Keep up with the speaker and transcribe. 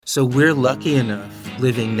So we're lucky enough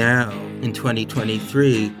living now in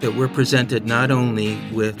 2023 that we're presented not only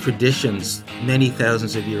with traditions, many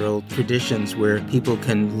thousands of year old traditions where people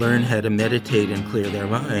can learn how to meditate and clear their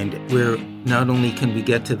mind, where not only can we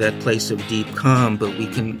get to that place of deep calm, but we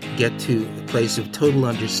can get to a place of total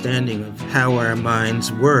understanding of how our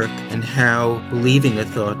minds work and how believing a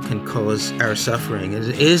thought can cause our suffering.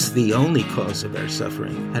 It is the only cause of our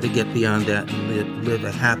suffering. How to get beyond that and live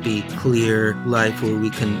a happy, clear life where we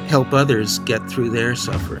can help others get through their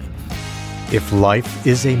suffering. If life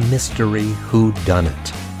is a mystery, who done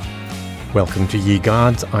it? Welcome to Ye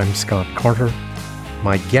Gods. I'm Scott Carter.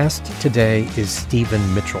 My guest today is Stephen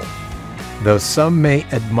Mitchell. Though some may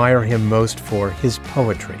admire him most for his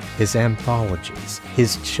poetry, his anthologies,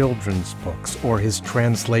 his children's books, or his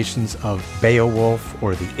translations of Beowulf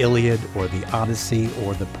or the Iliad or the Odyssey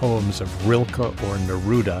or the poems of Rilke or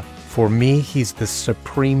Neruda, for me he's the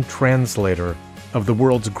supreme translator of the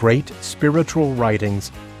world's great spiritual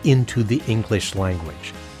writings into the English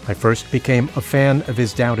language. I first became a fan of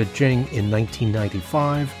his Tao Te Ching in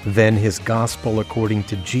 1995, then his Gospel According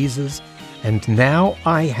to Jesus, and now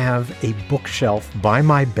I have a bookshelf by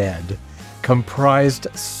my bed comprised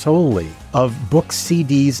solely of book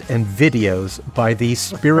CDs and videos by the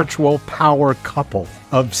spiritual power couple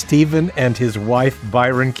of Stephen and his wife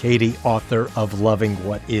Byron Katie, author of Loving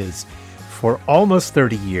What Is. For almost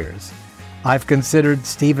 30 years, I've considered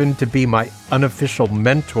Stephen to be my unofficial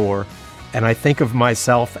mentor, and I think of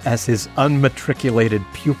myself as his unmatriculated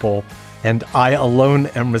pupil, and I alone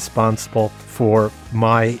am responsible for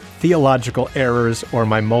my theological errors or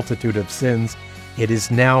my multitude of sins. It is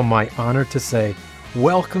now my honor to say,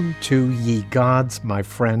 welcome to Ye Gods, my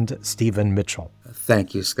friend Stephen Mitchell.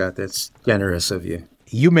 Thank you, Scott. That's generous of you.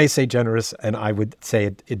 You may say generous, and I would say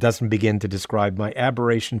it doesn't begin to describe my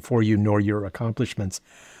admiration for you nor your accomplishments.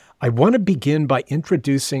 I want to begin by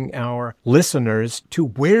introducing our listeners to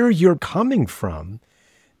where you're coming from.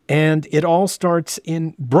 And it all starts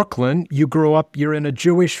in Brooklyn. You grew up, you're in a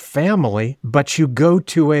Jewish family, but you go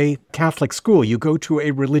to a Catholic school. You go to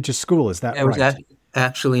a religious school. Is that right? It was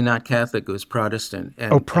actually not Catholic. It was Protestant.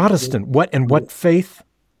 Protestant. What faith?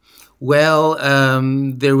 Well,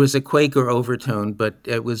 there was a Quaker overtone, but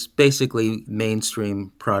it was basically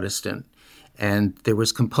mainstream Protestant. And there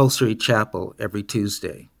was compulsory chapel every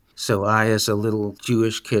Tuesday. So I, as a little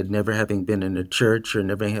Jewish kid, never having been in a church or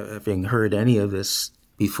never having heard any of this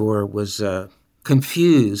before, was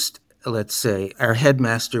confused, let's say. Our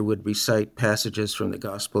headmaster would recite passages from the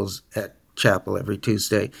Gospels at chapel every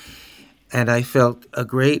Tuesday. And I felt a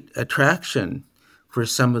great attraction for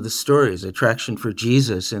some of the stories, attraction for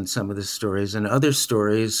Jesus in some of the stories, and other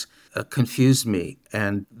stories confused me.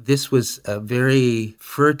 And this was a very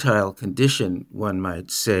fertile condition, one might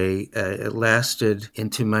say. It lasted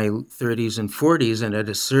into my 30s and 40s, and at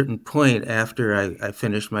a certain point after I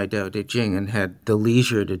finished my Tao Te Ching and had the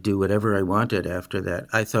leisure to do whatever I wanted after that,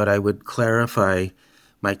 I thought I would clarify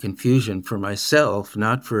my confusion for myself,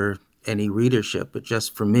 not for any readership, but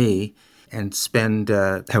just for me, and spend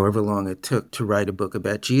however long it took to write a book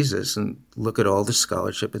about Jesus and look at all the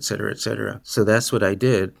scholarship, et cetera, et cetera. So that's what I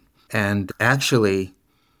did. And actually,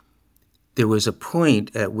 there was a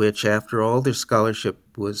point at which, after all the scholarship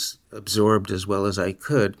was absorbed as well as I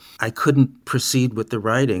couldn't proceed with the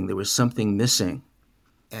writing. There was something missing.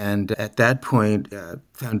 And at that point, a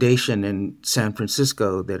foundation in San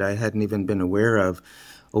Francisco that I hadn't even been aware of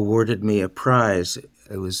awarded me a prize.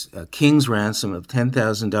 It was a king's ransom of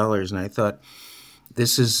 $10,000. And I thought,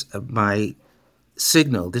 this is my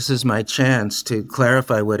signal. This is my chance to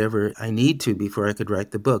clarify whatever I need to before I could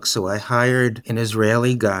write the book. So I hired an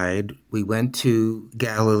Israeli guide. We went to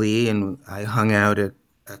Galilee and I hung out at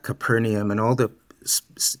Capernaum and all the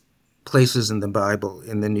places in the Bible,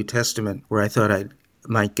 in the New Testament, where I thought I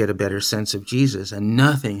might get a better sense of Jesus, and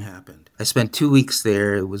nothing happened. I spent 2 weeks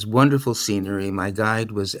there. It was wonderful scenery. My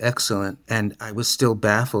guide was excellent, and I was still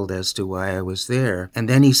baffled as to why I was there. And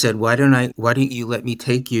then he said, why don't you let me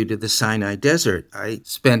take you to the Sinai Desert? I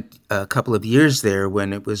spent a couple of years there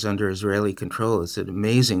when it was under Israeli control. It's an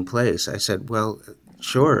amazing place. I said, well,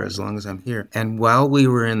 sure, as long as I'm here. And while we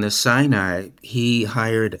were in the Sinai, he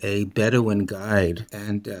hired a Bedouin guide.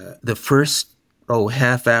 And the first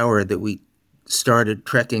half hour that we started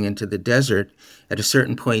trekking into the desert, at a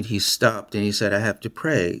certain point he stopped and he said, I have to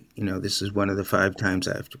pray. This is one of the 5 times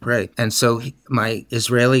I have to pray. And so my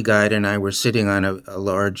Israeli guide and I were sitting on a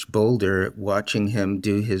large boulder watching him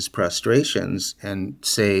do his prostrations and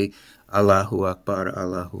say, Allahu Akbar,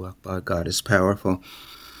 God is powerful.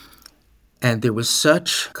 And there was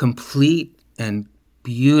such complete and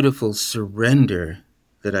beautiful surrender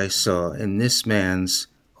that I saw in this man's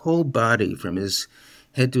whole body, from his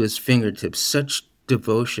head to his fingertips, such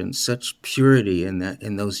devotion, such purity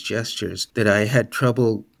in those gestures that I had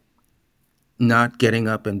trouble not getting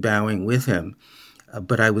up and bowing with him.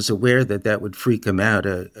 But I was aware that that would freak him out,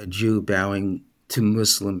 a Jew bowing to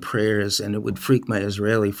Muslim prayers, and it would freak my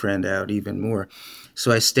Israeli friend out even more.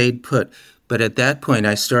 So I stayed put. But at that point,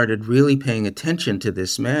 I started really paying attention to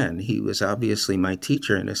this man. He was obviously my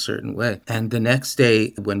teacher in a certain way. And the next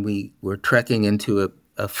day, when we were trekking into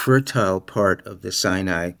a fertile part of the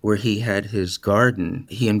Sinai where he had his garden,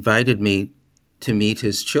 he invited me to meet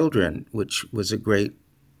his children, which was a great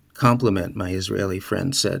compliment, my Israeli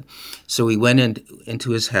friend said. So we went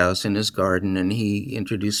into his house, in his garden, and he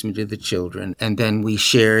introduced me to the children. And then we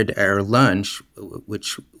shared our lunch,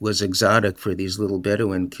 which was exotic for these little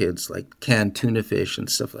Bedouin kids, like canned tuna fish and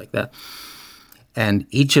stuff like that. And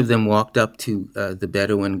each of them walked up to the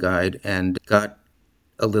Bedouin guide and got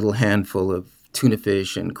a little handful of tuna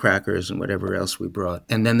fish and crackers and whatever else we brought.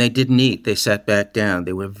 And then they didn't eat. They sat back down.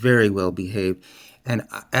 They were very well behaved. And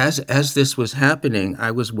as this was happening,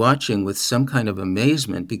 I was watching with some kind of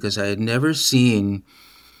amazement because I had never seen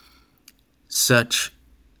such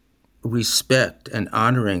respect and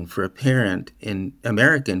honoring for a parent in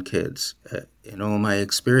American kids. In all my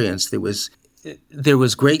experience, there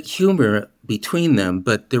was great humor between them,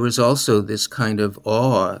 but there was also this kind of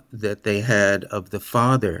awe that they had of the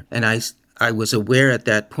father. And I was aware at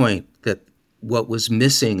that point that what was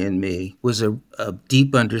missing in me was a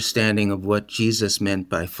deep understanding of what Jesus meant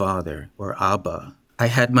by Father or Abba. I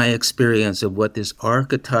had my experience of what this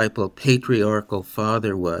archetypal patriarchal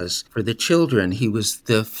father was for the children. He was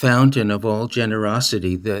the fountain of all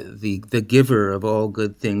generosity, the giver of all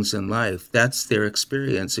good things in life. That's their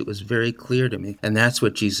experience. It was very clear to me. And that's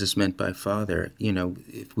what Jesus meant by Father. You know,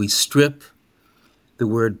 if we strip the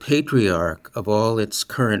word patriarch of all its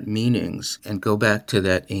current meanings and go back to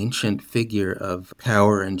that ancient figure of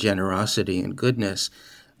power and generosity and goodness,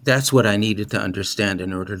 that's what I needed to understand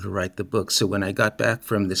in order to write the book. So when I got back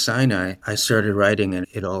from the Sinai, I started writing and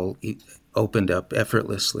it all opened up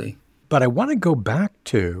effortlessly. But I want to go back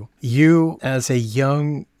to you as a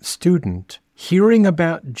young student hearing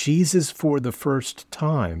about Jesus for the first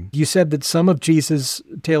time. You said that some of Jesus'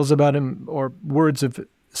 tales about him or words of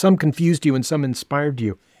some confused you and some inspired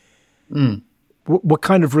you. What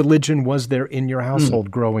kind of religion was there in your household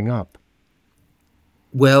growing up?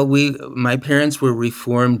 Well, my parents were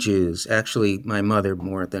Reform Jews. Actually, my mother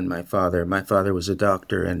more than my father. My father was a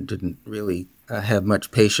doctor and didn't really have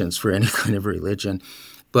much patience for any kind of religion.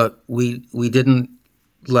 But we didn't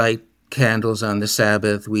light candles on the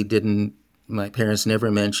Sabbath. My parents never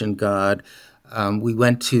mentioned God. We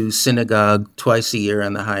went to synagogue twice a year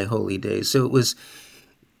on the high holy days. So it was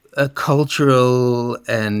a cultural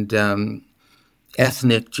and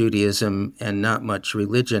ethnic Judaism and not much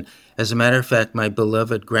religion. As a matter of fact, my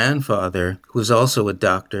beloved grandfather, who was also a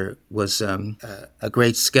doctor, was a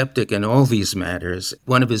great skeptic in all these matters.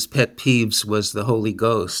 One of his pet peeves was the Holy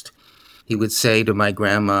Ghost. He would say to my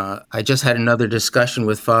grandma, I just had another discussion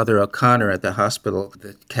with Father O'Connor at the hospital,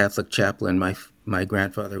 the Catholic chaplain. My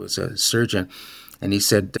grandfather was a surgeon. And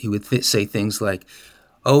he would say things like,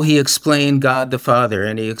 oh, he explained God the Father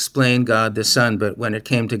and he explained God the Son, but when it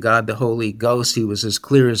came to God the Holy Ghost, he was as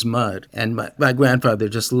clear as mud. And my grandfather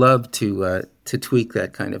just loved to tweak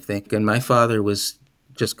that kind of thing. And my father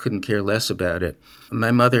just couldn't care less about it.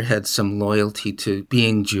 My mother had some loyalty to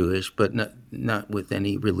being Jewish, but not with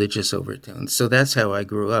any religious overtones. So that's how I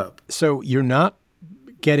grew up. So you're not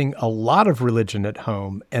getting a lot of religion at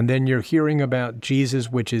home, and then you're hearing about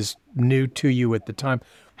Jesus, which is new to you at the time.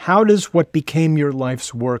 How does what became your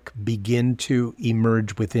life's work begin to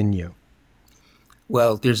emerge within you?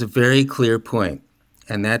 Well, there's a very clear point,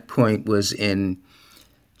 and that point was in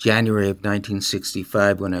January of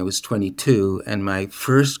 1965 when I was 22, and my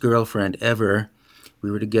first girlfriend ever, we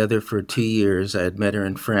were together for 2 years, I had met her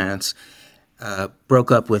in France,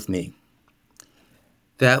 broke up with me.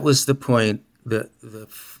 That was the point, the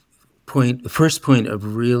first point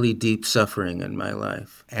of really deep suffering in my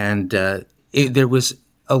life. And there was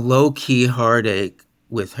a low-key heartache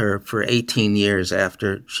with her for 18 years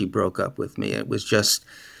after she broke up with me. It was just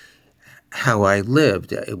how I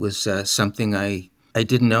lived. It was something I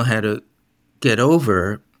didn't know how to get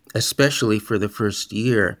over, especially for the first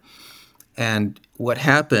year. And what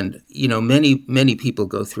happened, many people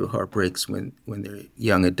go through heartbreaks when they're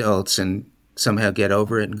young adults and somehow get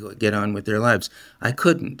over it and get on with their lives. I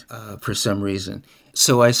couldn't for some reason.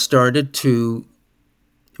 So I started to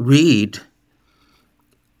read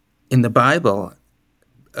in the Bible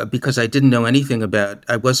because I didn't know anything about,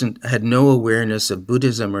 I had no awareness of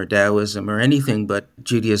Buddhism or Taoism or anything but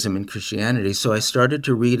Judaism and Christianity. So I started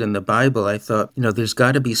to read in the Bible. I thought, there's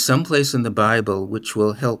got to be some place in the Bible which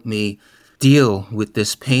will help me deal with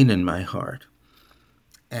this pain in my heart.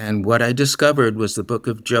 And what I discovered was the book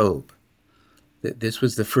of Job. This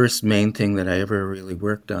was the first main thing that I ever really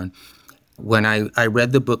worked on. When I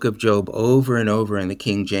read the book of Job over and over in the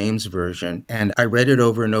King James Version, and I read it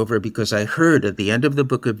over and over because I heard at the end of the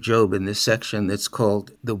book of Job, in this section that's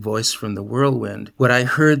called The Voice from the Whirlwind, what I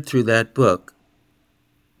heard through that book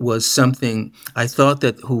was something. I thought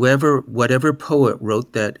that whatever poet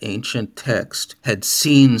wrote that ancient text had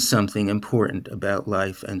seen something important about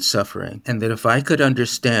life and suffering, and that if I could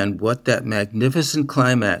understand what that magnificent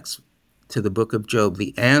climax to the book of Job,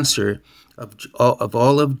 the answer of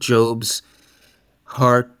all of Job's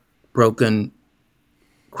heartbroken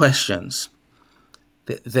questions,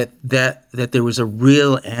 that there was a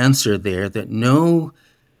real answer there that no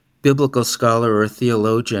biblical scholar or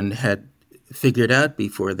theologian had figured out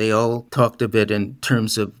before. They all talked of it in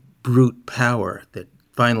terms of brute power, that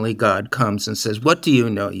finally God comes and says, "What do you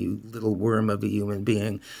know, you little worm of a human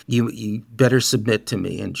being? You better submit to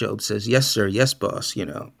me." And Job says, "Yes, sir. Yes, boss,"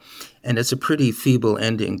 And it's a pretty feeble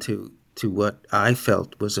ending to what I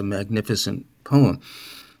felt was a magnificent poem.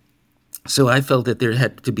 So I felt that there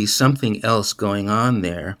had to be something else going on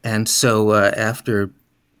there. And so after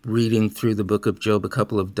reading through the book of Job a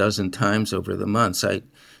couple of dozen times over the months, I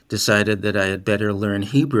decided that I had better learn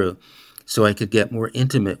Hebrew so I could get more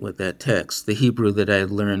intimate with that text. The Hebrew that I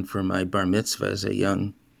had learned for my bar mitzvah as a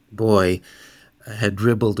young boy had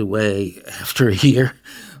dribbled away after a year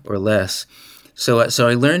or less. So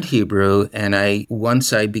I learned Hebrew, and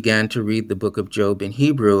once I began to read the book of Job in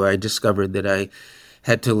Hebrew, I discovered that I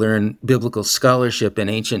had to learn biblical scholarship and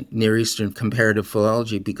ancient Near Eastern comparative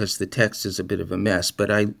philology because the text is a bit of a mess.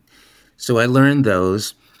 So I learned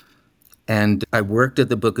those, and I worked at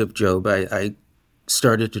the book of Job. I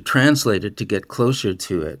started to translate it to get closer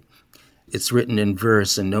to it. It's written in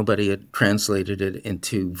verse, and nobody had translated it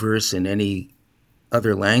into verse in any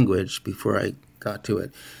other language before I got to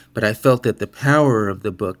it. But I felt that the power of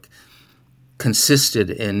the book consisted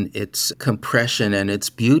in its compression and its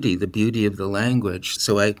beauty, the beauty of the language.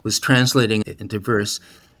 So I was translating it into verse.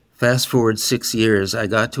 Fast forward 6 years, I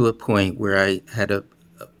got to a point where I had a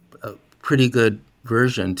pretty good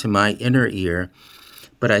version to my inner ear,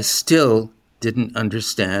 but I still didn't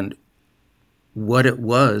understand what it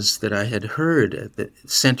was that I had heard at the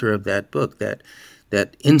center of that book,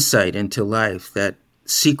 that insight into life, that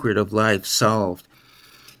secret of life solved.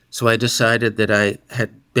 So I decided that I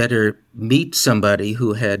had better meet somebody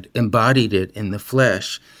who had embodied it in the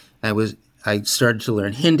flesh. I started to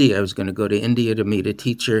learn Hindi. I was going to go to India to meet a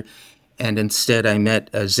teacher, and instead I met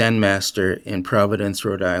a Zen master in Providence,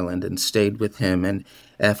 Rhode Island, and stayed with him. And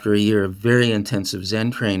after a year of very intensive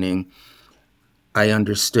Zen training, I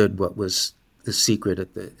understood what was the secret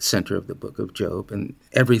at the center of the book of Job, and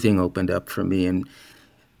everything opened up for me, and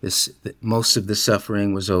most of the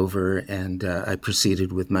suffering was over, and I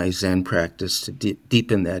proceeded with my Zen practice to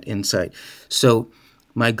deepen that insight. So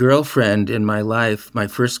my girlfriend in my life, my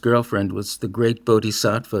first girlfriend, was the great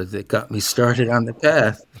Bodhisattva that got me started on the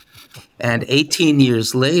path. And 18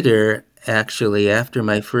 years later, actually, after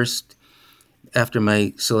my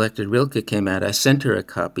Selected Rilke came out, I sent her a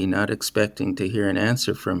copy, not expecting to hear an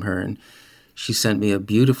answer from her, and she sent me a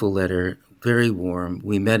beautiful letter, very warm.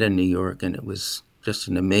 We met in New York, and it was just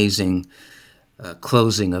an amazing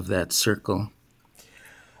closing of that circle.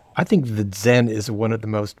 I think that Zen is one of the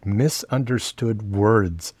most misunderstood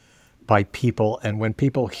words by people. And when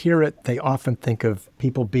people hear it, they often think of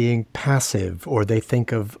people being passive, or they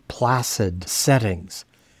think of placid settings.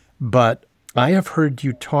 But I have heard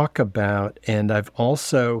you talk about, and I've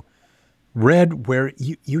also read where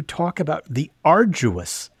you talk about the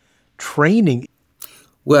arduous training.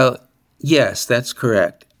 Well, yes, that's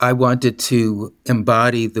correct. I wanted to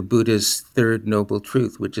embody the Buddha's third noble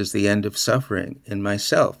truth, which is the end of suffering, in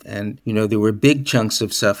myself. And, there were big chunks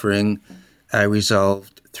of suffering I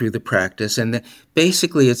resolved through the practice. And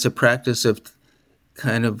basically, it's a practice of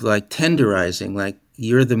kind of like tenderizing, like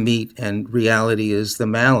you're the meat and reality is the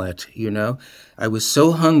mallet, I was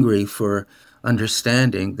so hungry for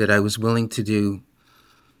understanding that I was willing to do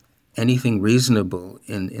anything reasonable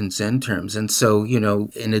in Zen terms. And so,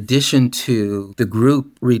 in addition to the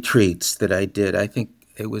group retreats that I did, I think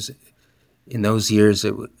it was in those years,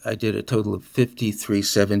 I did a total of 53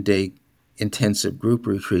 7-day intensive group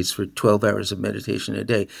retreats for 12 hours of meditation a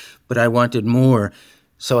day. But I wanted more.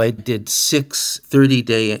 So I did 6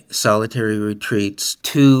 30-day solitary retreats,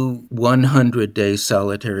 2 100-day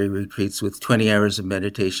solitary retreats with 20 hours of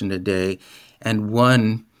meditation a day, and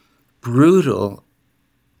 1 brutal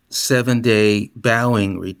 7-day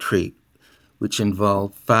bowing retreat, which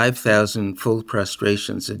involved 5,000 full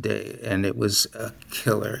prostrations a day. And it was a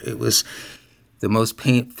killer. It was the most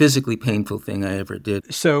physically painful thing I ever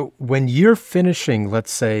did. So when you're finishing,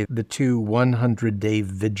 let's say, the 2 100-day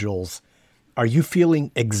vigils, are you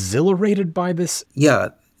feeling exhilarated by this? Yeah.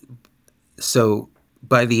 So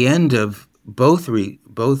by the end of both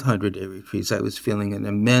 100-day retreats, I was feeling an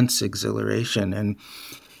immense exhilaration and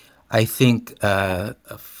I think a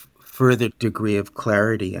further degree of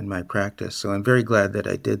clarity in my practice. So I'm very glad that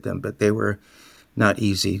I did them, but they were not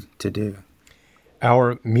easy to do.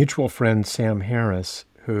 Our mutual friend, Sam Harris,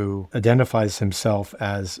 who identifies himself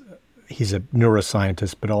as, he's a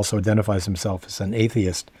neuroscientist, but also identifies himself as an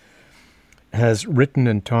atheist, has written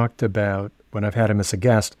and talked about, when I've had him as a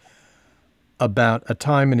guest, about a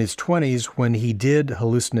time in his 20s when he did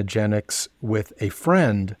hallucinogenics with a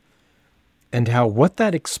friend, and how what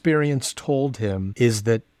that experience told him is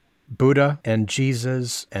that Buddha and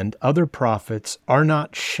Jesus and other prophets are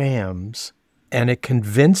not shams, and it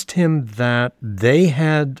convinced him that they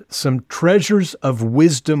had some treasures of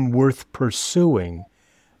wisdom worth pursuing,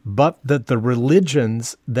 but that the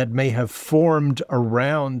religions that may have formed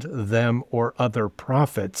around them or other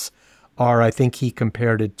prophets are, I think he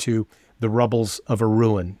compared it to the rubbles of a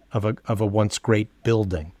ruin of a once great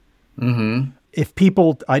building. Mm-hmm. If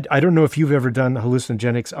people, I don't know if you've ever done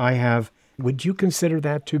hallucinogenics, I have, would you consider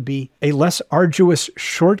that to be a less arduous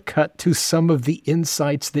shortcut to some of the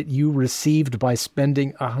insights that you received by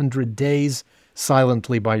spending 100 days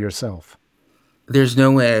silently by yourself? There's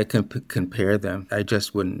no way I can compare them. I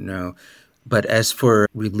just wouldn't know. But as for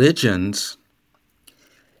religions,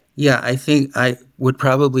 yeah, I think I would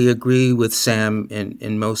probably agree with Sam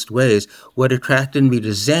in most ways. What attracted me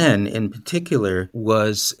to Zen in particular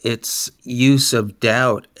was its use of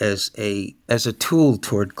doubt as a tool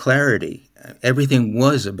toward clarity. Everything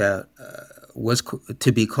was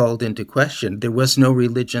to be called into question. There was no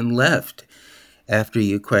religion left after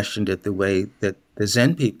you questioned it the way that the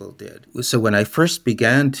Zen people did. So when I first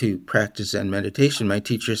began to practice Zen meditation, my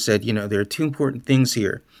teacher said, there are 2 important things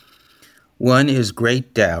here. One is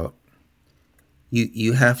great doubt.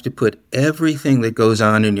 You have to put everything that goes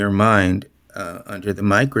on in your mind under the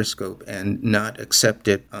microscope and not accept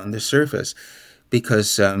it on the surface.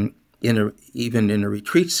 Because even in a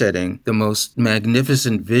retreat setting, the most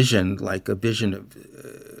magnificent vision, like a vision of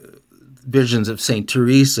visions of Saint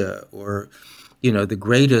Teresa, or the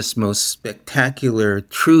greatest, most spectacular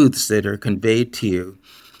truths that are conveyed to you,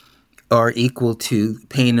 are equal to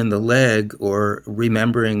pain in the leg or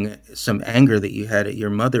remembering some anger that you had at your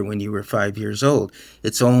mother when you were 5 years old.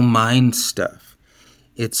 It's all mind stuff.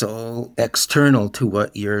 It's all external to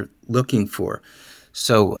what you're looking for.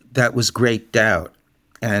 So that was great doubt.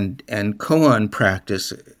 And koan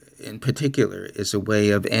practice in particular is a way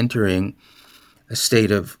of entering a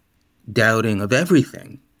state of doubting of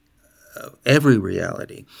everything, of every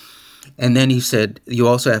reality. And then he said, you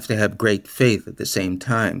also have to have great faith at the same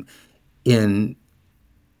time, in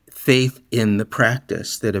faith in the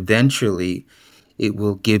practice, that eventually it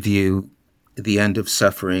will give you the end of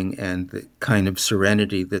suffering and the kind of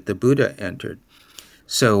serenity that the Buddha entered.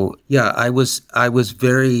 So, yeah, I was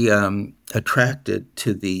very attracted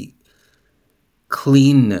to the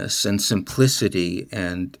cleanness and simplicity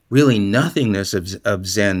and really nothingness of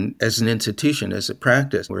Zen as an institution, as a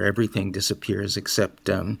practice, where everything disappears except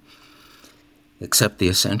the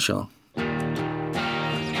essential.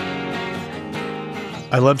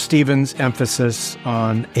 I love Stephen's emphasis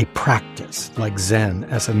on a practice like Zen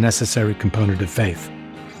as a necessary component of faith.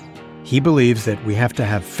 He believes that we have to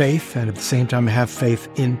have faith and at the same time have faith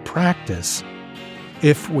in practice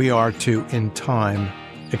if we are to, in time,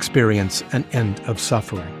 experience an end of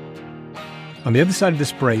suffering. On the other side of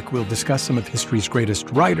this break, we'll discuss some of history's greatest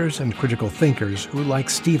writers and critical thinkers who, like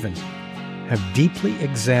Stephen, have deeply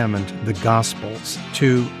examined the Gospels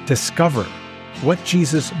to discover what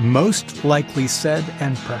Jesus most likely said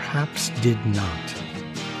and perhaps did not.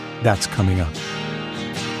 That's coming up.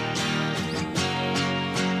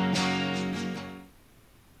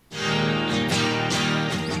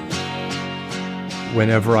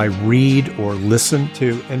 Whenever I read or listen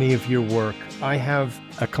to any of your work, I have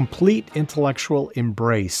a complete intellectual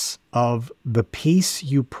embrace of the peace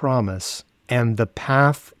you promise and the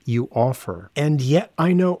path you offer. And yet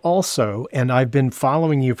I know also, and I've been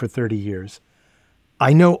following you for 30 years,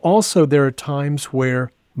 I know also there are times where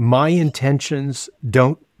my intentions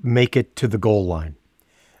don't make it to the goal line,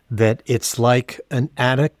 that it's like an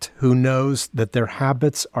addict who knows that their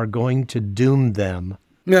habits are going to doom them,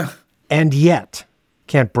 Yeah. and yet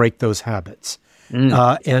can't break those habits.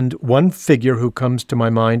 And one figure who comes to my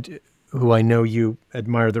mind, who I know you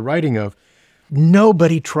admire the writing of,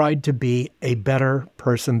 nobody tried to be a better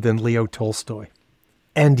person than Leo Tolstoy.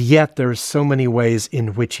 And yet there's so many ways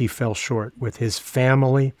in which he fell short with his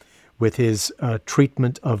family, with his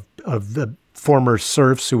treatment of the former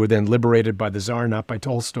serfs who were then liberated by the Tsar, not by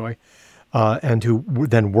Tolstoy, and who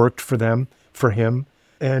then worked for him.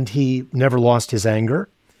 And he never lost his anger.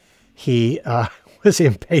 He was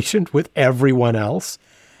impatient with everyone else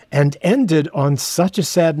and ended on such a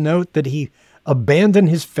sad note that he abandoned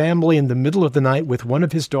his family in the middle of the night with one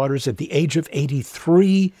of his daughters at the age of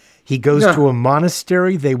 83. He goes to a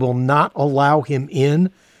monastery. They will not allow him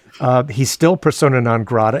in. He's still persona non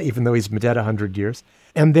grata, even though he's been dead 100 years.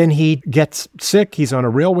 And then he gets sick. He's on a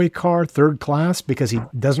railway car, third class, because he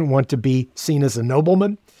doesn't want to be seen as a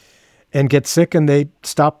nobleman, and gets sick, and they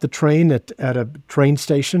stop the train at a train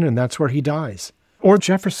station, and that's where he dies. Or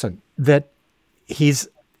Jefferson, that he's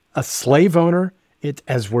a slave owner,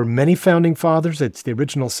 as were many founding fathers. It's the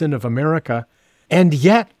original sin of America. And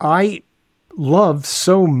yet I love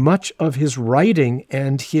so much of his writing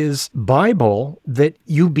and his Bible that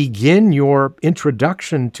you begin your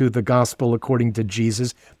introduction to the gospel according to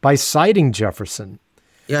Jesus by citing Jefferson.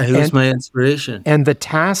 Yeah, he was my inspiration. And the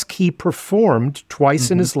task he performed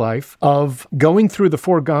twice in his life of going through the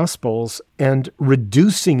four gospels and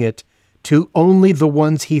reducing it to only the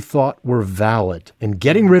ones he thought were valid and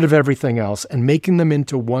getting rid of everything else and making them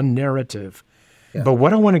into one narrative. Yeah. But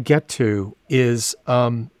what I want to get to is,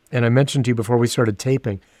 and I mentioned to you before we started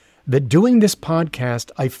taping, that doing this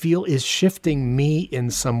podcast, I feel, is shifting me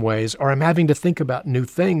in some ways, or I'm having to think about new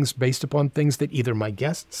things based upon things that either my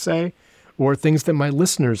guests say or things that my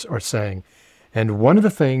listeners are saying. And one of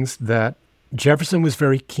the things that Jefferson was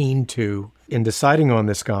very keen to in deciding on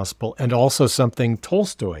this gospel, and also something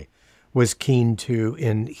Tolstoy was keen to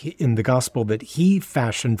in the gospel that he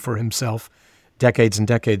fashioned for himself decades and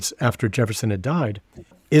decades after Jefferson had died,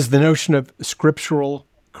 is the notion of scriptural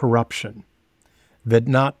corruption. That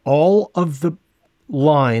not all of the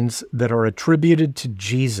lines that are attributed to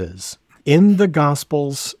Jesus in the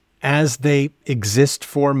Gospels as they exist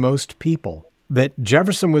for most people, that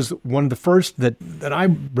Jefferson was one of the first that I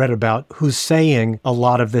read about who's saying a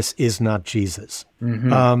lot of this is not Jesus.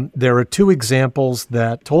 There are two examples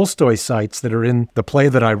that Tolstoy cites that are in the play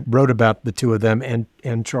that I wrote about, the two of them,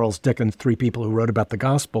 and Charles Dickens, three people who wrote about the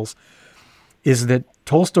Gospels, is that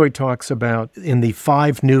Tolstoy talks about in the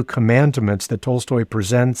 5 new commandments that Tolstoy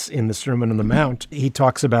presents in the Sermon on the Mount. He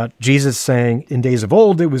talks about Jesus saying, in days of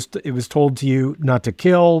old, it was told to you not to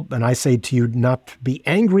kill, and I say to you not to be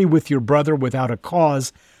angry with your brother without a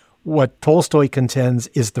cause. What Tolstoy contends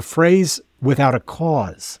is the phrase without a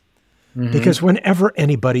cause. Because whenever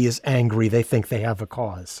anybody is angry, they think they have a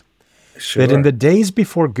cause. Sure. That in the days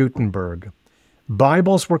before Gutenberg,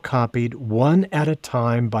 Bibles were copied one at a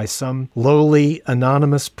time by some lowly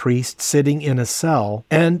anonymous priest sitting in a cell,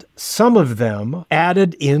 and some of them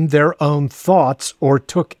added in their own thoughts or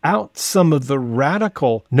took out some of the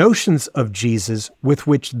radical notions of Jesus with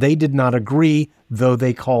which they did not agree, though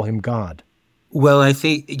they call him God. Well, I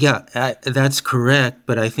think, that's correct,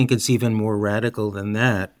 but I think it's even more radical than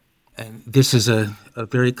that. And this is a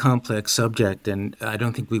very complex subject, and I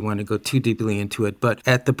don't think we want to go too deeply into it. But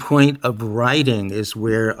at the point of writing is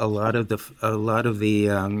where a lot of the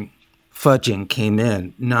fudging came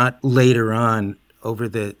in. Not later on over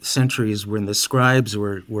the centuries when the scribes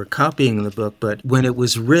were copying the book, but when it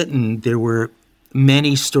was written, there were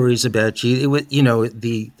many stories about Jesus. It was,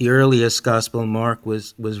 the earliest Gospel, Mark,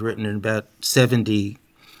 was written in about 70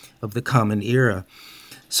 of the Common Era.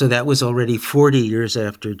 So that was already 40 years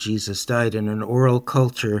after Jesus died. In an oral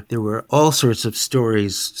culture, there were all sorts of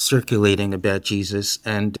stories circulating about Jesus,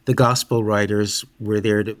 and the gospel writers were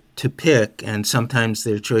there to pick, and sometimes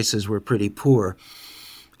their choices were pretty poor.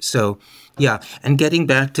 So, and getting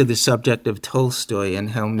back to the subject of Tolstoy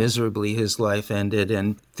and how miserably his life ended,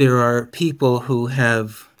 and there are people who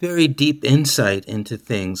have very deep insight into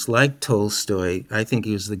things like Tolstoy. I think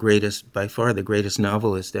he was by far the greatest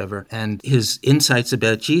novelist ever, and his insights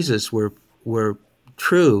about Jesus were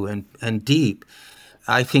true and deep.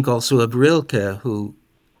 I think also of Rilke, who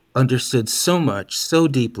understood so much, so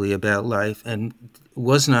deeply about life, and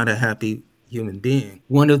was not a happy human being.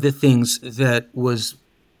 One of the things that was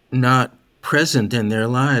not present in their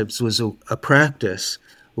lives was a practice,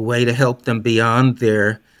 a way to help them beyond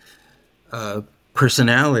their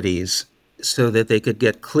personalities so that they could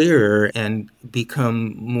get clearer and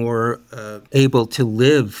become more able to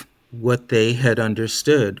live what they had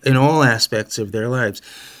understood in all aspects of their lives.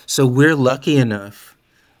 So we're lucky enough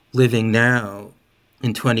living now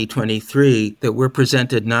in 2023 that we're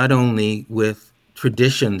presented not only with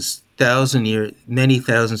traditions, many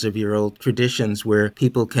thousands of year old traditions where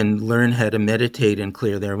people can learn how to meditate and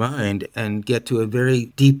clear their mind and get to a very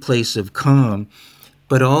deep place of calm,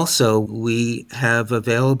 but also we have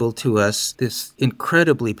available to us this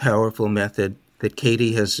incredibly powerful method that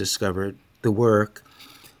Katie has discovered, the work,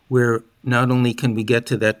 where not only can we get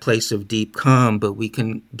to that place of deep calm, but we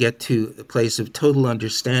can get to a place of total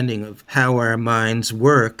understanding of how our minds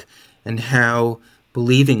work and how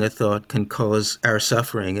believing a thought can cause our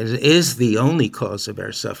suffering. It is the only cause of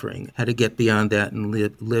our suffering. How to get beyond that and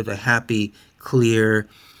live a happy, clear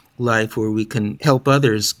life where we can help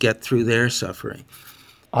others get through their suffering.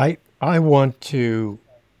 I want to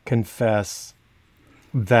confess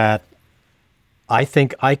that I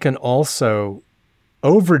think I can also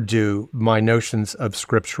overdo my notions of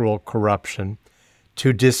scriptural corruption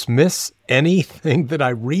to dismiss anything that I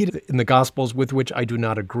read in the Gospels with which I do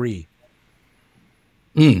not agree.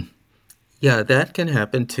 Yeah, that can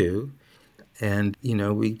happen too. And,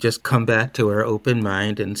 we just come back to our open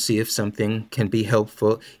mind and see if something can be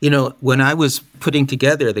helpful. When I was putting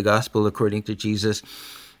together the Gospel according to Jesus,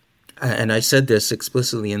 and I said this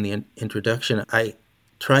explicitly in the introduction, I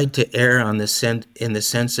tried to err in the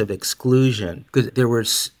sense of exclusion, because there were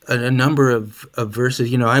a number of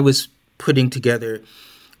verses. I was putting together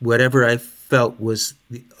whatever I felt was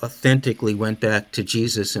authentically went back to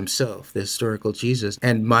Jesus himself, the historical Jesus.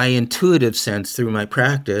 And my intuitive sense through my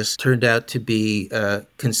practice turned out to be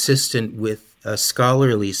consistent with a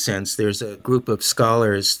scholarly sense. There's a group of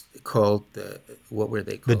scholars called, what were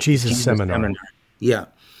they called? The Jesus Seminar. Yeah.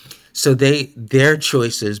 So their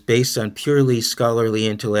choices, based on purely scholarly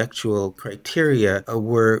intellectual criteria,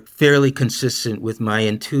 were fairly consistent with my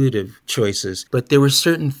intuitive choices. But there were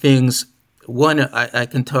certain things, I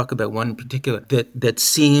can talk about one in particular, that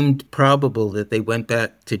seemed probable that they went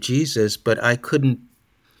back to Jesus, but I couldn't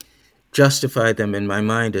justify them in my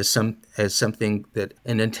mind as something that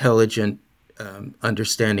an intelligent,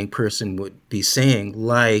 understanding person would be saying,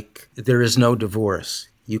 like, there is no divorce.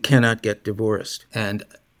 You cannot get divorced. And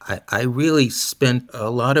I really spent a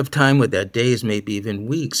lot of time with that, days, maybe even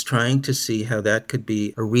weeks, trying to see how that could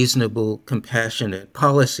be a reasonable, compassionate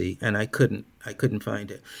policy, and I couldn't find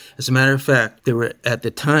it. As a matter of fact, there were, at the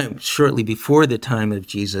time, shortly before the time of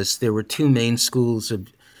Jesus, there were two main schools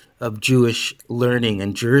of Jewish learning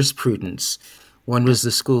and jurisprudence. One was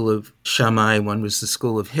the school of Shammai, one was the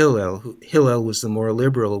school of Hillel. Hillel was the more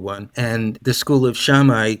liberal one, and the school of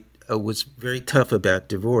Shammai was very tough about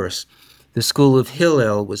divorce. The school of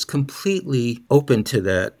Hillel was completely open to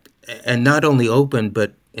that, and not only open,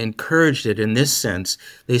 but encouraged it in this sense.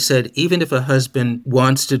 They said, even if a husband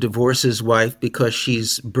wants to divorce his wife because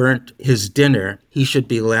she's burnt his dinner, he should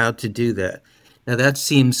be allowed to do that. Now that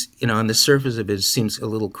seems, on the surface of it, seems a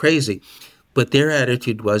little crazy, but their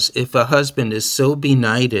attitude was, if a husband is so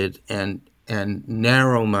benighted and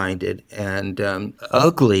narrow-minded and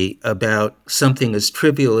ugly about something as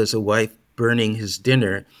trivial as a wife burning his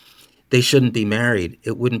dinner, they shouldn't be married.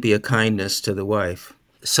 It wouldn't be a kindness to the wife.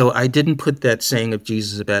 So I didn't put that saying of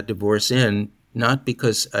Jesus about divorce in, not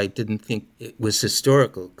because I didn't think it was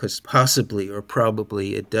historical, because possibly or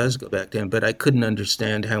probably it does go back to him, but I couldn't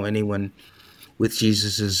understand how anyone with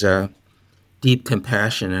Jesus's deep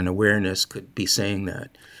compassion and awareness could be saying that.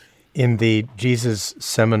 In the Jesus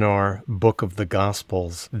Seminar Book of the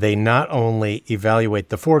Gospels, they not only evaluate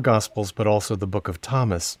the four Gospels, but also the Book of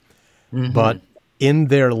Thomas. Mm-hmm. But in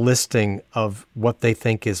their listing of what they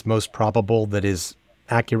think is most probable, that is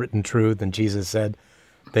accurate and true than Jesus said,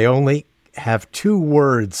 they only have two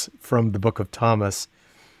words from the Book of Thomas,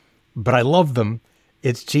 but I love them.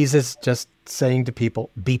 It's Jesus just saying to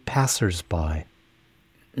people, be passers-by.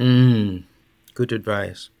 Good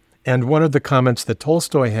advice. And one of the comments that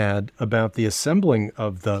Tolstoy had about the assembling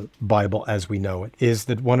of the Bible as we know it is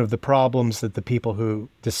that one of the problems that the people who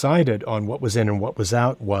decided on what was in and what was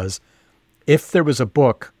out was, if there was a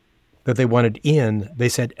book that they wanted in, they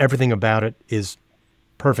said everything about it is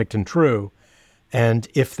perfect and true. And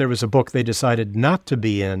if there was a book they decided not to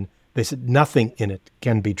be in, they said nothing in it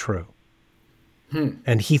can be true.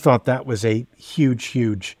 And he thought that was a huge,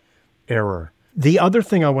 huge error. The other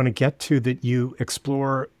thing I want to get to that you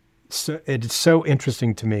explore, it's so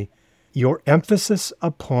interesting to me, your emphasis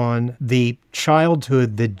upon the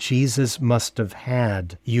childhood that Jesus must have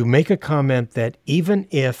had. You make a comment that even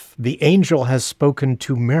if the angel has spoken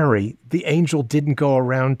to Mary, the angel didn't go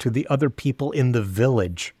around to the other people in the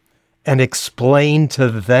village and explain to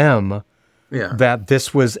them Yeah. that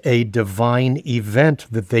this was a divine event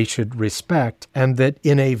that they should respect, and that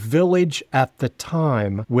in a village at the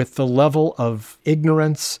time, with the level of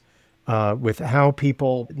ignorance, with how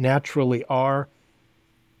people naturally are,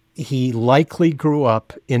 he likely grew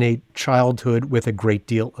up in a childhood with a great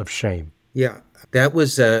deal of shame. Yeah. That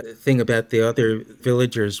was a thing about the other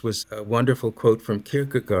villagers was a wonderful quote from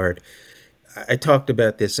Kierkegaard. I talked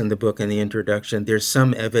about this in the book in the introduction. There's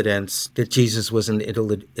some evidence that Jesus was an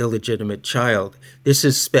illegitimate child. This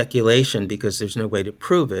is speculation because there's no way to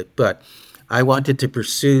prove it, but I wanted to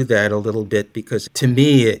pursue that a little bit because to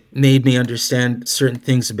me it made me understand certain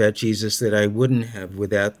things about Jesus that I wouldn't have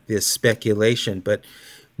without this speculation. But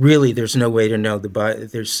really, there's no way to know.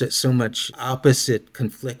 There's so much opposite,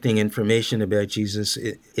 conflicting information about Jesus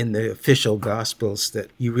in the official Gospels that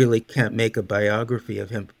you really can't make a biography of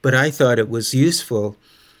him. But I thought it was useful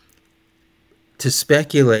to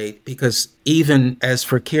speculate because even as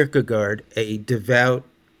for Kierkegaard, a devout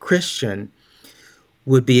Christian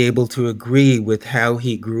would be able to agree with how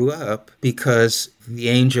he grew up because the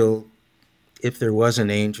angel, if there was an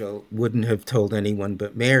angel, wouldn't have told anyone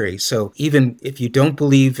but Mary. So even if you don't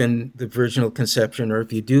believe in the virginal conception, or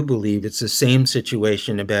if you do believe, it's the same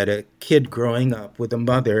situation about a kid growing up with a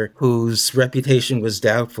mother whose reputation was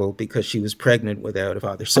doubtful because she was pregnant without a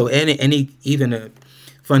father. So even a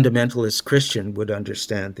fundamentalist Christian would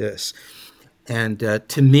understand this. And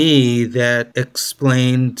to me, that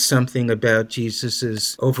explained something about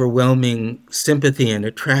Jesus's overwhelming sympathy and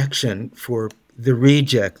attraction for the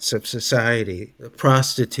rejects of society, the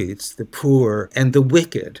prostitutes, the poor, and the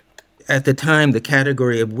wicked. At the time, the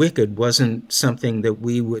category of wicked wasn't something that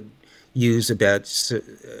we would use about,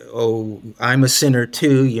 oh, I'm a sinner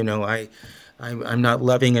too, I'm not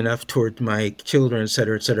loving enough toward my children, et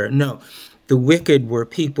cetera, et cetera. No, the wicked were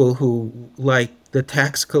people who, like the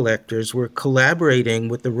tax collectors, were collaborating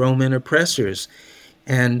with the Roman oppressors.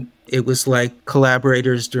 And it was like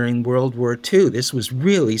collaborators during World War II. This was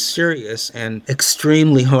really serious and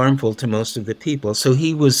extremely harmful to most of the people. So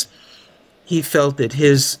he felt that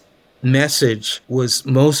his message was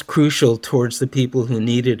most crucial towards the people who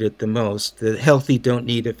needed it the most. The healthy don't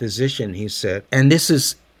need a physician, he said. And this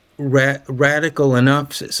is radical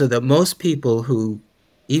enough so that most people who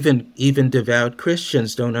even devout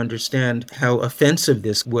Christians don't understand how offensive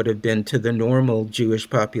this would have been to the normal Jewish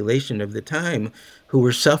population of the time who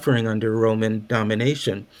were suffering under Roman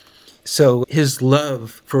domination. So his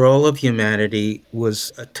love for all of humanity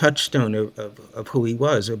was a touchstone of who he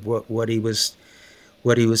was, of what he was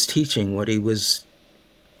teaching, what he was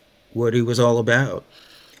all about.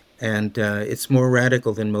 And it's more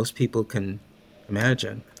radical than most people can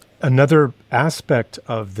imagine. Another aspect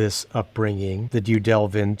of this upbringing that you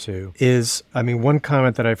delve into is, one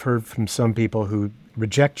comment that I've heard from some people who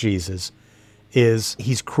reject Jesus is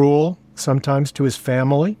he's cruel sometimes to his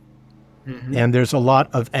family, and there's a lot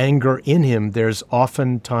of anger in him. There's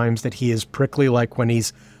often times that he is prickly, like when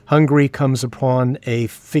he's hungry, comes upon a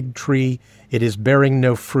fig tree, it is bearing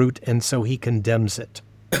no fruit, and so he condemns it.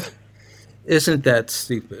 Isn't that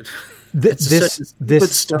stupid?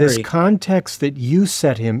 This context that you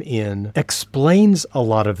set him in explains a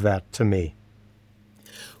lot of that to me.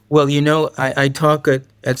 Well, I talk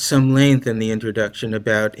at some length in the introduction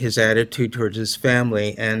about his attitude towards his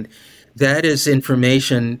family, and that is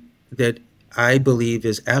information that I believe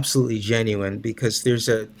is absolutely genuine, because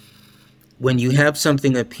when you have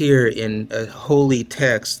something appear in a holy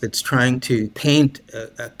text that's trying to paint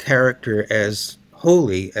a character as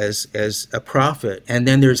holy, as a prophet, and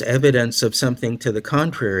then there's evidence of something to the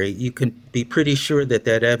contrary, you can be pretty sure that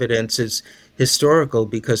evidence is historical,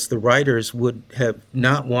 because the writers would have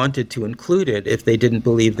not wanted to include it if they didn't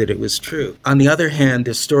believe that it was true. On the other hand,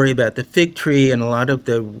 the story about the fig tree and a lot of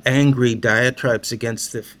the angry diatribes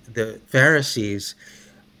against the Pharisees,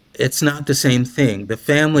 it's not the same thing. The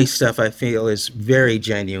family stuff, I feel, is very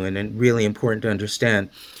genuine and really important to understand.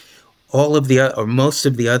 All of most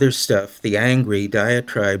of the other stuff, the angry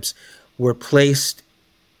diatribes, were placed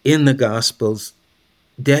in the Gospels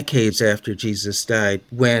decades after Jesus died,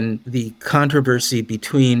 when the controversy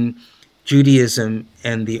between Judaism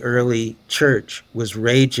and the early church was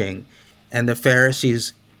raging, and the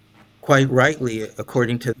Pharisees, quite rightly,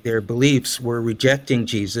 according to their beliefs, were rejecting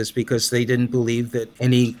Jesus because they didn't believe that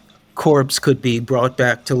any corpse could be brought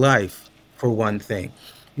back to life, for one thing.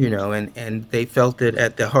 And they felt that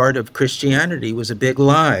at the heart of Christianity was a big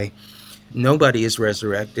lie. Nobody is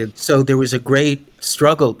resurrected. So there was a great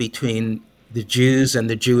struggle between the Jews and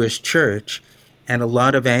the Jewish church, and a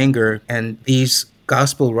lot of anger. And these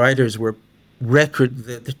gospel writers were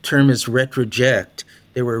the term is retroject.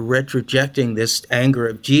 They were retrojecting this anger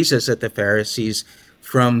of Jesus at the Pharisees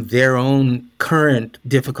from their own current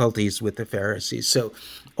difficulties with the Pharisees. So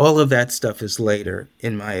all of that stuff is later,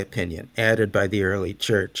 in my opinion, added by the early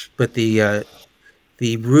church. But the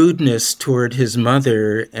rudeness toward his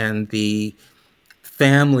mother and the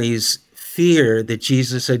family's fear that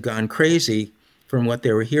Jesus had gone crazy from what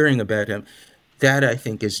they were hearing about him, that I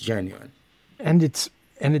think is genuine. And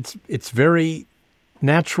it's very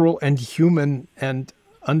natural and human and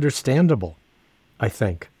understandable, I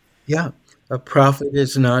think. Yeah. A prophet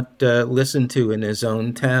is not listened to in his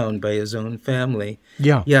own town by his own family.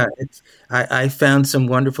 Yeah. Yeah, I found some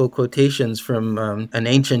wonderful quotations from an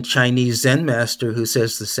ancient Chinese Zen master who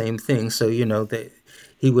says the same thing. So,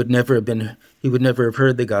 he would never have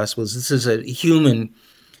heard the Gospels. This is a human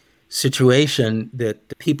situation that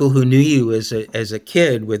the people who knew you as a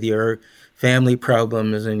kid with your family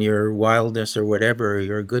problems and your wildness or whatever, or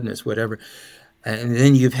your goodness, whatever, and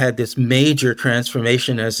then you've had this major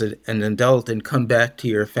transformation as an adult and come back to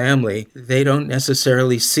your family, they don't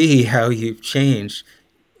necessarily see how you've changed.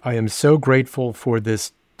 I am so grateful for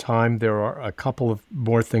this time. There are a couple of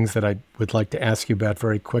more things that I would like to ask you about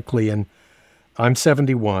very quickly. And I'm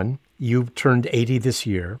 71. You've turned 80 this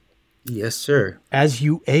year. Yes, sir. As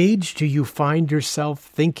you age, do you find yourself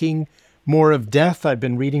thinking more of death? I've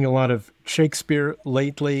been reading a lot of Shakespeare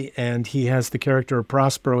lately, and he has the character of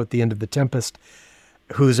Prospero at the end of The Tempest,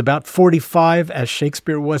 who's about 45, as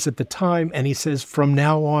Shakespeare was at the time, and he says, "From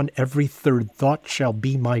now on, every third thought shall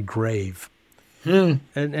be my grave."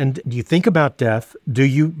 And do you think about death? Do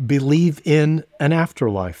you believe in an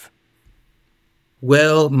afterlife?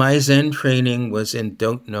 Well, my Zen training was in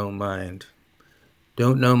don't know mind.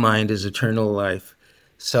 Don't know mind is eternal life.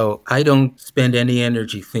 So I don't spend any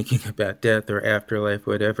energy thinking about death or afterlife,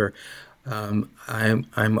 whatever.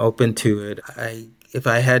 I'm open to it. If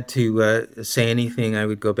I had to say anything, I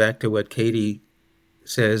would go back to what Katie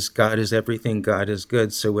says: God is everything, God is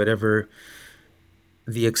good. So whatever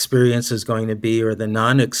the experience is going to be, or the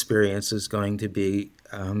non-experience is going to be,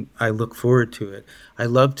 I look forward to it. I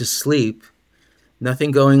love to sleep.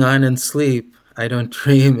 Nothing going on in sleep. I don't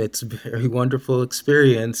dream. It's a very wonderful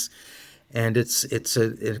experience. And it's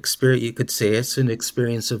an experience, you could say it's an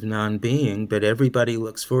experience of non-being, but everybody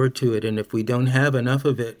looks forward to it. And if we don't have enough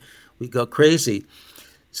of it, we go crazy.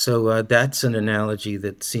 So that's an analogy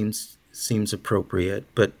that seems appropriate.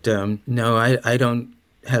 But no, I don't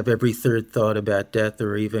have every third thought about death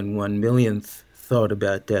or even 1 millionth thought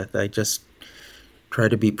about death. I just try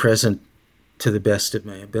to be present to the best of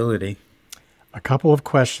my ability. A couple of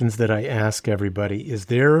questions that I ask everybody. Is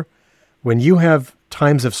there, when you have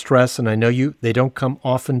times of stress, and I know they don't come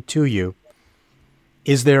often to you,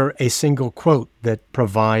 is there a single quote that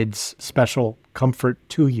provides special comfort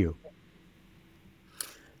to you?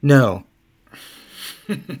 No.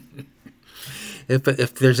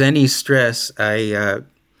 If there's any stress, I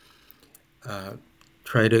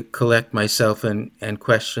try to collect myself and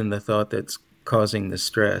question the thought that's causing the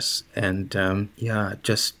stress. And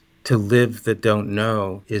just to live the don't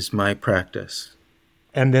know is my practice.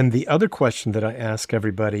 And then the other question that I ask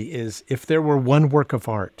everybody is, if there were one work of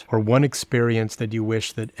art or one experience that you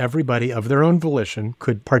wish that everybody of their own volition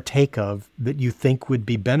could partake of that you think would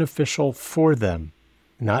be beneficial for them,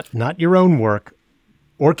 not your own work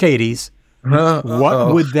or Katie's,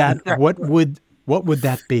 what would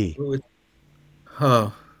that be?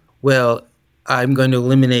 Oh, well, I'm going to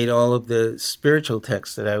eliminate all of the spiritual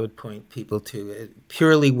texts that I would point people to.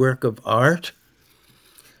 Purely work of art?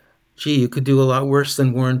 Gee, you could do a lot worse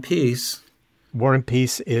than War and Peace. War and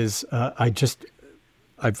Peace is,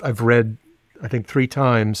 I've read, I think 3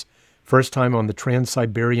 times. First time on the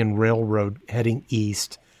Trans-Siberian Railroad heading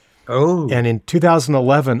east. Oh. And in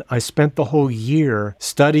 2011, I spent the whole year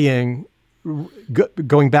studying,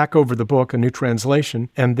 going back over the book, a new translation,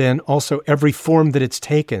 and then also every form that it's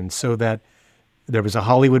taken, so that there was a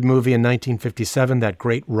Hollywood movie in 1957, that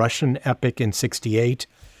great Russian epic in 68.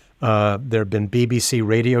 There have been BBC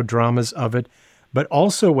radio dramas of it. But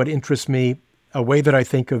also what interests me, a way that I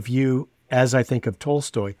think of you as I think of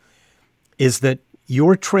Tolstoy, is that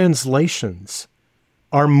your translations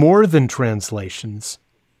are more than translations,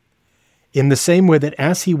 in the same way that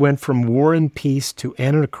as he went from War and Peace to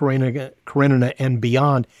Anna Karenina and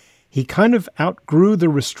beyond, he kind of outgrew the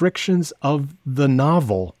restrictions of the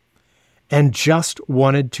novel and just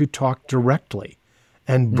wanted to talk directly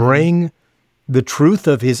and bring the truth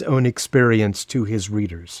of his own experience to his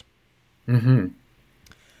readers. Mm-hmm.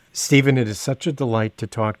 Stephen, it is such a delight to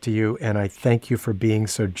talk to you, and I thank you for being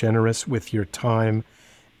so generous with your time,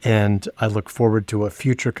 and I look forward to a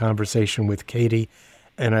future conversation with Katie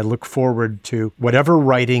and I look forward to whatever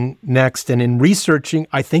writing next. And in researching,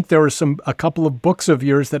 I think there are a couple of books of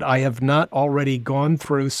yours that I have not already gone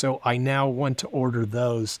through, so I now want to order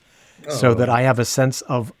those so that I have a sense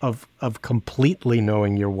of completely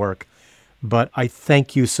knowing your work. But I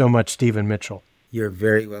thank you so much, Stephen Mitchell. You're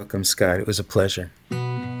very welcome, Scott. It was a pleasure.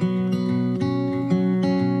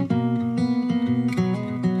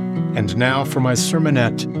 And now for my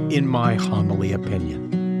sermonette, In My Homily Opinion.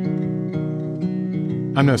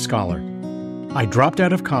 I'm no scholar. I dropped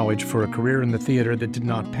out of college for a career in the theater that did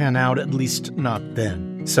not pan out, at least not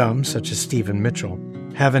then. Some, such as Stephen Mitchell,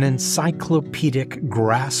 have an encyclopedic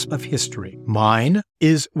grasp of history. Mine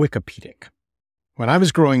is Wikipedic. When I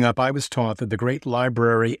was growing up, I was taught that the great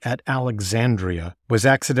library at Alexandria was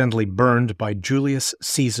accidentally burned by Julius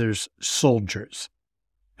Caesar's soldiers.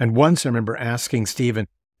 And once I remember asking Stephen,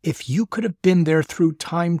 if you could have been there through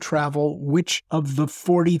time travel, which of the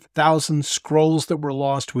 40,000 scrolls that were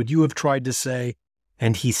lost would you have tried to say?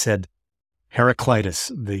 And he said,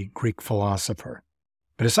 Heraclitus, the Greek philosopher.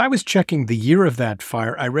 But as I was checking the year of that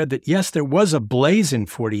fire, I read that, yes, there was a blaze in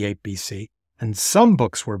 48 BC, and some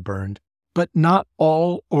books were burned, but not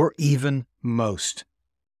all or even most.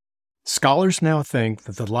 Scholars now think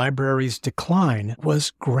that the library's decline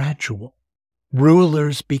was gradual.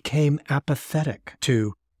 Rulers became apathetic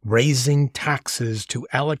to raising taxes to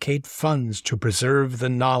allocate funds to preserve the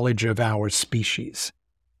knowledge of our species.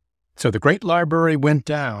 So the great library went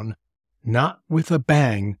down, not with a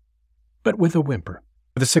bang, but with a whimper.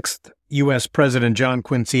 The 6th U.S. President John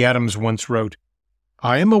Quincy Adams once wrote,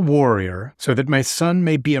 I am a warrior so that my son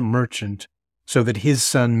may be a merchant, so that his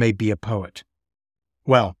son may be a poet.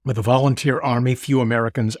 Well, with a volunteer army, few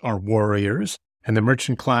Americans are warriors, and the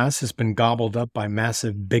merchant class has been gobbled up by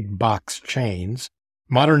massive big box chains.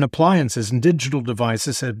 Modern appliances and digital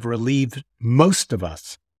devices have relieved most of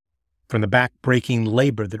us from the back-breaking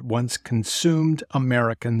labor that once consumed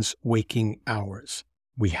Americans' waking hours.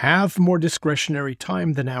 We have more discretionary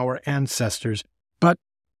time than our ancestors, but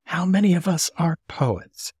how many of us are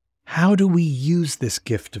poets? How do we use this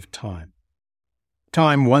gift of time?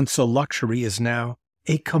 Time, once a luxury, is now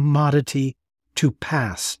a commodity to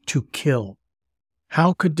pass, to kill.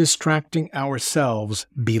 How could distracting ourselves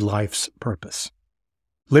be life's purpose?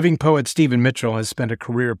 Living poet Stephen Mitchell has spent a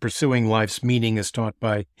career pursuing life's meaning as taught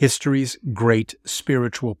by history's great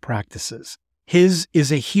spiritual practices. His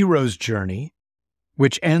is a hero's journey,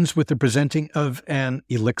 which ends with the presenting of an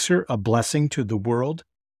elixir, a blessing to the world.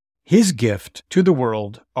 His gift to the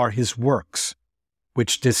world are his works,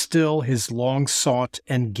 which distill his long-sought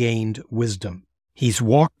and gained wisdom. He's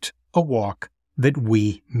walked a walk that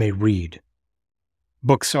we may read.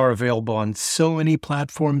 Books are available on so many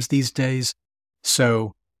platforms these days,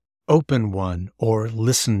 so open one or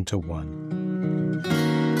listen to one.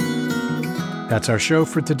 That's our show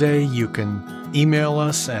for today. You can email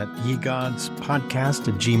us at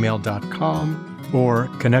yegodspodcast@gmail.com or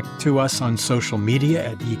connect to us on social media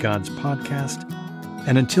at yegodspodcast.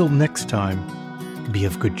 And until next time, be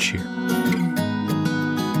of good cheer.